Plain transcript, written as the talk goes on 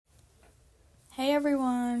Hey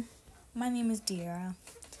everyone, my name is Deera.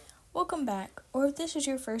 Welcome back, or if this is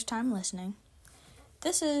your first time listening,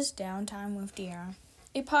 this is Downtime with Deera,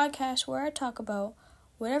 a podcast where I talk about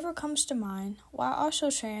whatever comes to mind while also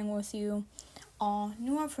sharing with you all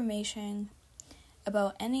new information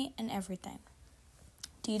about any and everything.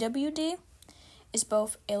 DWD is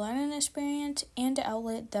both a learning experience and an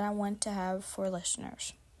outlet that I want to have for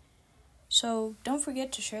listeners. So don't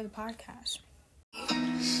forget to share the podcast.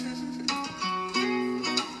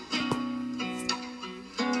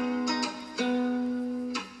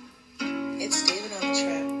 It's David on the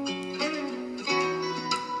track.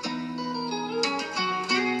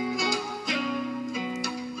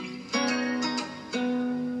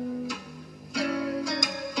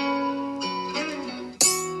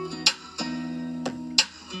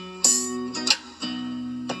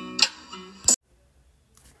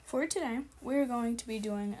 For today, we're going to be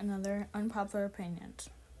doing another unpopular opinions.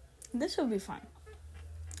 This will be fun.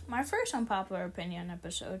 My first unpopular opinion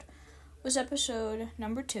episode was episode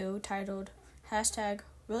number 2, titled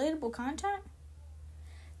 #relatable content.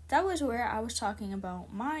 That was where I was talking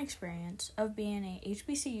about my experience of being a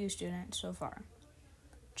HBCU student so far.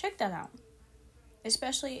 Check that out,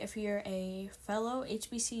 especially if you're a fellow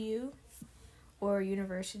HBCU or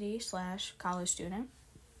university/college student,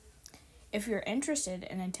 if you're interested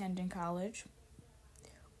in attending college,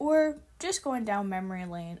 or just going down memory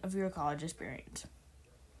lane of your college experience.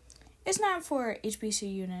 It's not for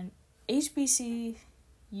HBCU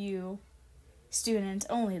students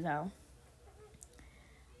only, though.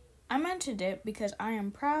 I mentioned it because I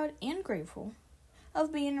am proud and grateful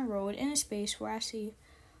of being enrolled in a space where I see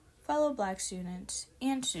fellow Black students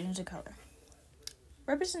and students of color.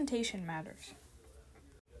 Representation matters.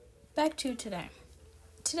 Back to today.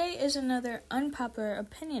 Today is another unpopular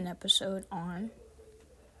opinion episode on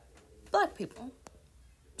Black people.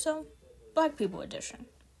 So, Black people edition.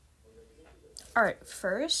 Alright,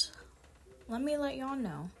 first, let me let y'all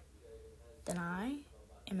know that I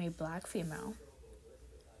am a Black female,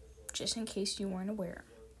 just in case you weren't aware.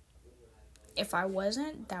 If I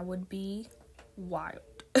wasn't, that would be wild.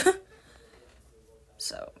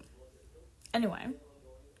 So, anyway,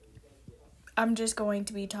 I'm just going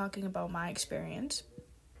to be talking about my experience,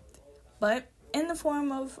 but in the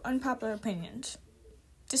form of unpopular opinions,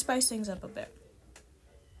 to spice things up a bit.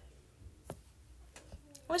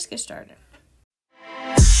 Let's get started.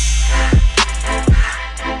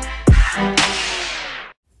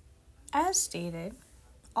 As stated,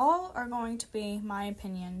 all are going to be my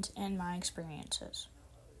opinions and my experiences.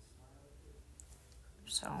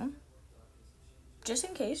 So, just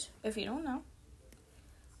in case, if you don't know,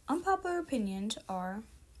 unpopular opinions are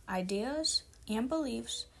ideas and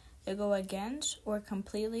beliefs that go against or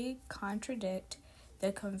completely contradict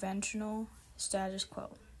the conventional status quo.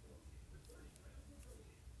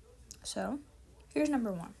 So, here's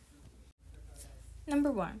number 1.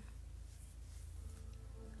 Number 1.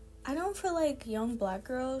 I don't feel like young Black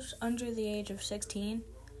girls under the age of 16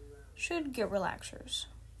 should get relaxers,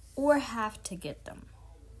 or have to get them.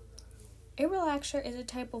 A relaxer is a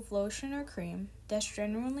type of lotion or cream that's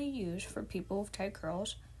generally used for people with tight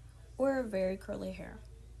curls or very curly hair.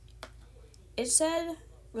 It said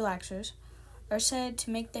relaxers are said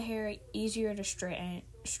to make the hair easier to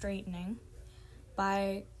straightening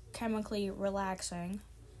by chemically relaxing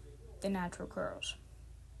the natural curls.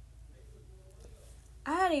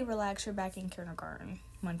 I had a relaxer back in kindergarten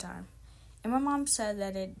one time, and my mom said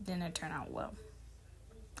that it didn't turn out well.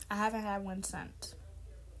 I haven't had one since.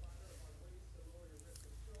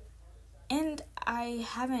 And I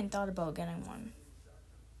haven't thought about getting one.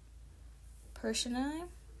 Personally,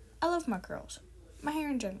 I love my curls, my hair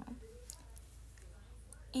in general.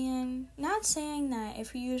 And not saying that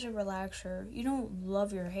if you use a relaxer, you don't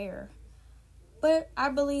love your hair, but I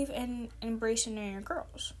believe in embracing your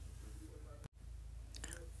curls.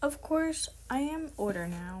 Of course, I am older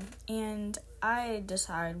now, and I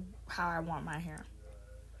decide how I want my hair.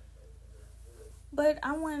 But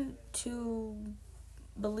I want to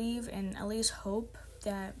believe and at least hope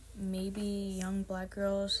that maybe young Black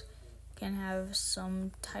girls can have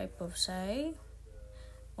some type of say.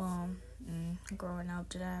 Well, growing up,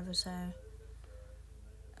 did I have a say?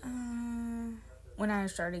 When I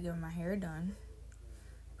started getting my hair done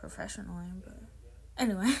professionally, but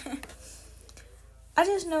anyway. I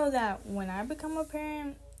just know that when I become a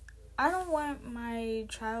parent, I don't want my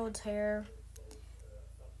child's hair,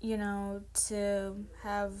 to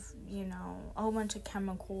have, a whole bunch of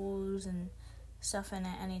chemicals and stuff in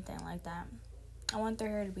it, anything like that. I want their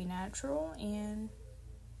hair to be natural and,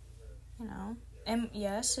 and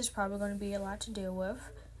yes, it's probably going to be a lot to deal with,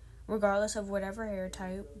 regardless of whatever hair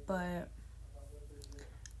type, but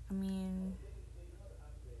I mean,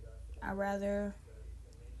 I'd rather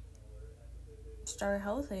start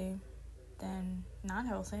healthy than not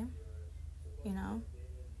healthy, you know?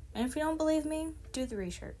 And if you don't believe me, do the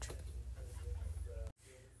research.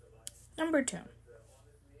 Number 2,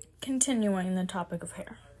 continuing the topic of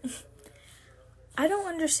hair. I don't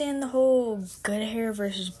understand the whole good hair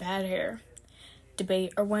versus bad hair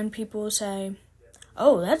debate, or when people say,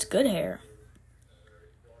 oh, that's good hair.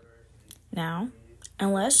 Now,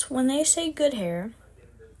 unless when they say good hair,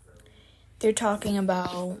 they're talking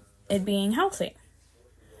about it being healthy.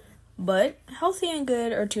 But healthy and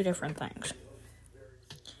good are two different things.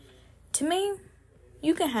 To me,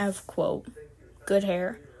 you can have, quote, good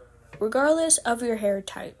hair, regardless of your hair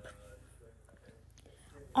type.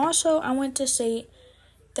 Also, I want to state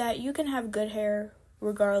that you can have good hair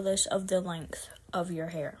regardless of the length of your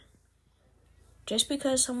hair. Just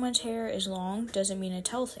because someone's hair is long doesn't mean it's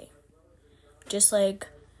healthy. Just like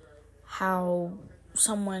how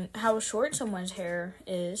short someone's hair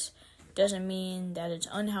is doesn't mean that it's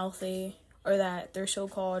unhealthy or that they're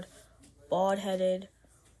so-called bald-headed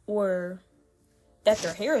or that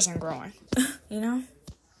their hair isn't growing, you know?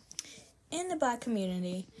 In the Black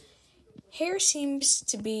community, hair seems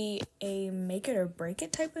to be a make it or break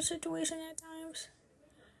it type of situation at times,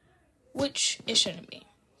 which it shouldn't be,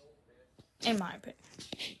 in my opinion.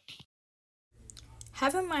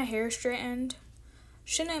 Having my hair straightened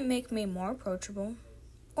shouldn't make me more approachable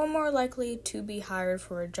or more likely to be hired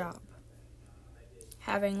for a job.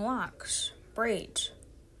 Having locks, braids,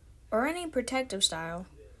 or any protective style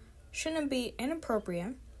shouldn't be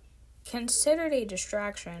inappropriate, considered a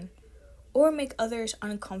distraction, or make others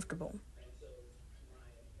uncomfortable.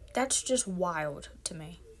 That's just wild to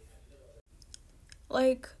me.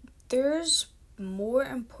 Like, there's more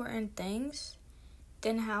important things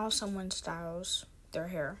than how someone styles their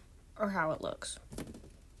hair or how it looks.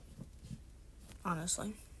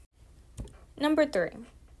 Honestly. Number 3.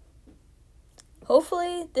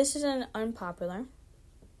 Hopefully, this isn't unpopular.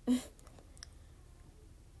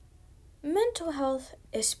 Mental health,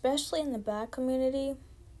 especially in the Black community,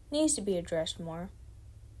 needs to be addressed more.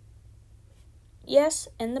 Yes,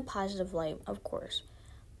 in the positive light, of course,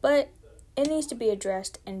 but it needs to be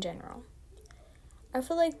addressed in general. I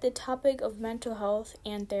feel like the topic of mental health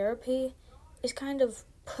and therapy is kind of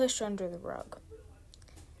pushed under the rug.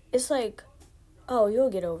 It's like, oh,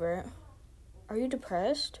 you'll get over it. Are you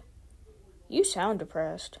depressed? You sound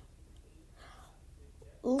depressed.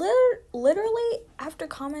 Literally, after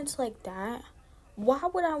comments like that, why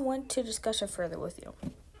would I want to discuss it further with you?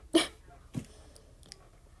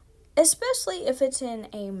 Especially if it's in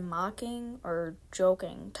a mocking or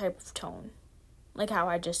joking type of tone, like how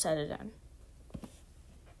I just said it in.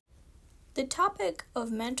 The topic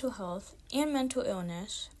of mental health and mental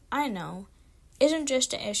illness, I know, isn't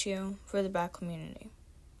just an issue for the Black community.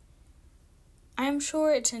 I am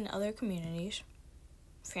sure it's in other communities,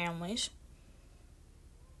 families,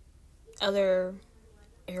 other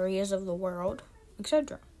areas of the world,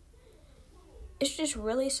 etc. It's just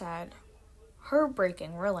really sad,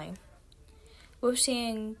 heartbreaking, really, with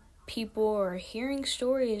seeing people or hearing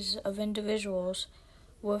stories of individuals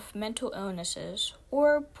with mental illnesses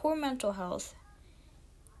or poor mental health,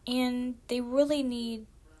 and they really need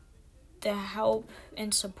the help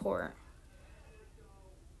and support,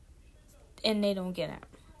 and they don't get it.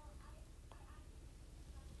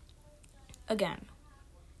 Again,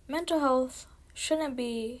 mental health shouldn't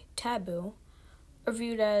be taboo or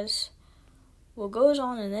viewed as what goes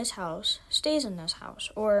on in this house stays in this house,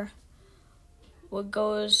 or what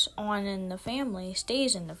goes on in the family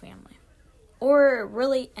stays in the family, or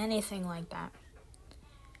really anything like that.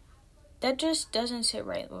 That just doesn't sit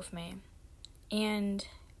right with me, and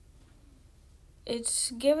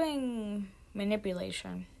it's giving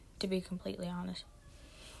manipulation, to be completely honest.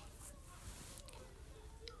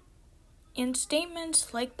 And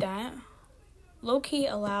statements like that low-key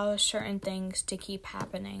allow certain things to keep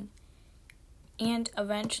happening and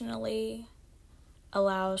eventually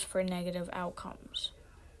allows for negative outcomes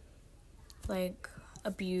like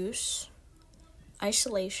abuse,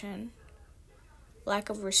 isolation, lack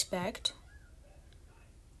of respect,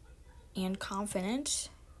 and confidence,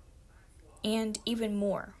 and even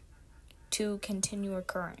more to continue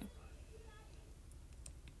occurring.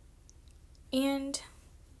 And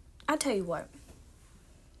I'll tell you what,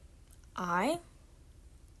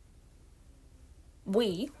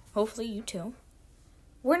 hopefully you too,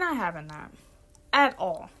 we're not having that at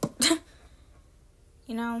all.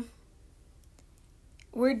 You know,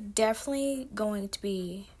 we're definitely going to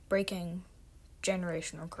be breaking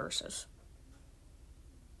generational curses.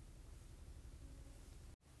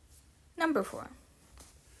 Number 4,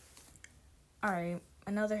 Alright,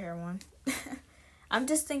 another hair one. I'm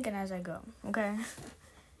just thinking as I go, okay?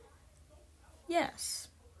 Yes,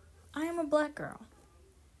 I am a black girl.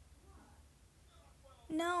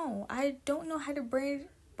 No, I don't know how to braid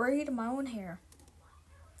my own hair.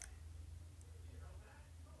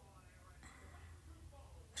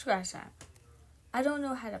 Scratch that. I don't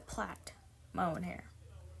know how to plait my own hair.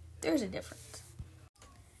 There's a difference.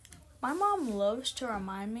 My mom loves to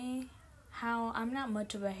remind me how I'm not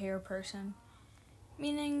much of a hair person,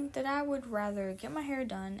 meaning that I would rather get my hair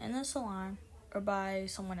done in the salon or by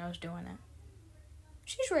someone else doing it.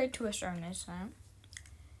 She's right to a certain extent.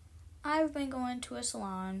 I've been going to a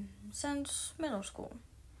salon since middle school,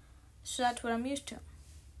 so that's what I'm used to.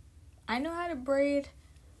 I know how to braid,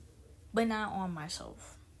 but not on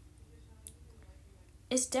myself.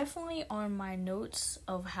 It's definitely on my notes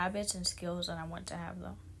of habits and skills that I want to have,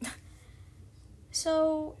 though.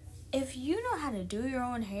 So, if you know how to do your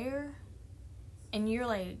own hair, and you're,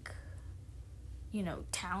 like,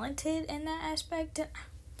 talented in that aspect, then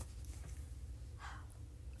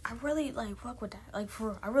I really, fuck with that. Like, for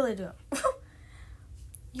real, I really do.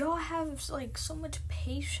 Y'all have, so much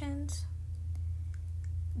patience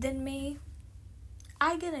than me.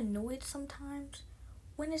 I get annoyed sometimes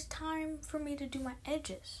when it's time for me to do my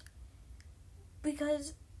edges,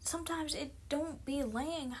 because sometimes it don't be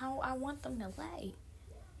laying how I want them to lay,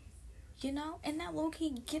 and that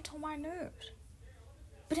low-key gets on my nerves.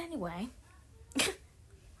 But anyway,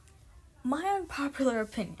 my unpopular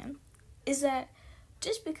opinion is that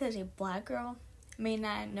just because a black girl may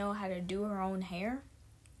not know how to do her own hair,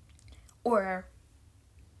 or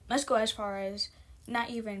let's go as far as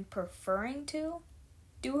not even preferring to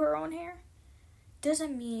do her own hair,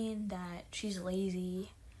 doesn't mean that she's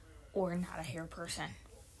lazy or not a hair person.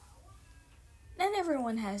 Not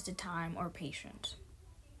everyone has the time or patience.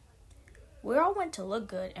 We all want to look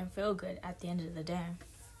good and feel good at the end of the day.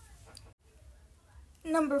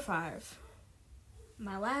 Number 5.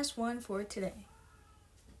 My last one for today.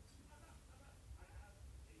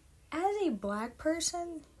 As a black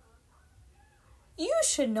person, you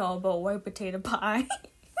should know about white potato pie.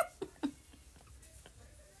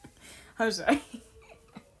 I'm sorry.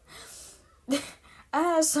 I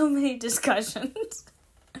had so many discussions.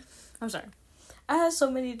 I'm sorry. I had so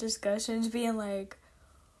many discussions being like,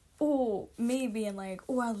 oh,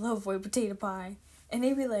 I love white potato pie. And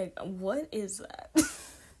they'd be like, what is that?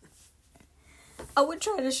 I would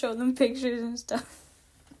try to show them pictures and stuff.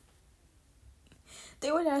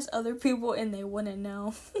 They would ask other people and they wouldn't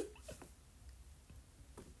know.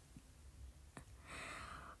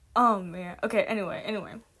 Oh, man. Okay,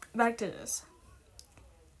 anyway. Back to this.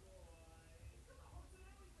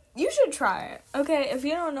 You should try it, okay? If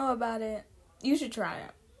you don't know about it, you should try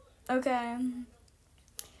it, okay?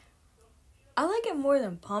 I like it more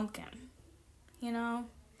than pumpkin, And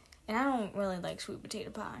I don't really like sweet potato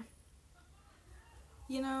pie.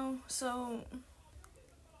 So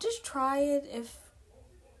just try it if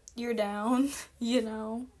you're down,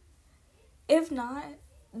 If not,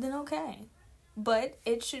 then okay. But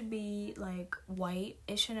it should be, white.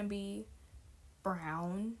 It shouldn't be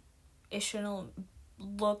brown. It shouldn't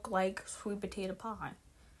look like sweet potato pie.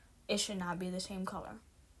 It should not be the same color.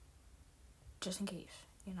 Just in case,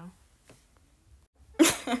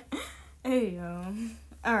 Hey, yo.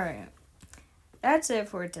 Alright. That's it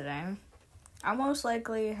for today. I'll most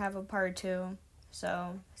likely have a part 2,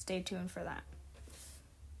 so stay tuned for that.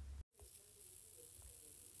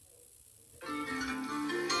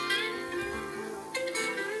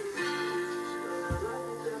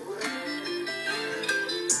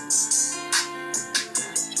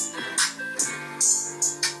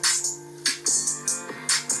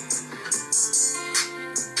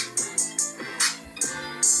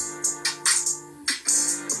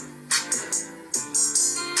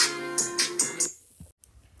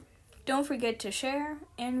 Don't forget to share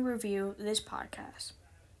and review this podcast,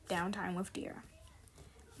 Downtime with Dear.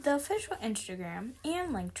 The official Instagram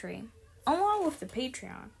and Linktree, along with the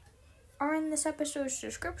Patreon, are in this episode's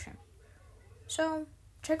description. So,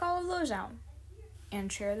 check all of those out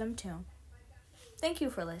and share them too. Thank you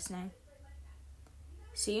for listening.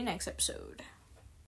 See you next episode.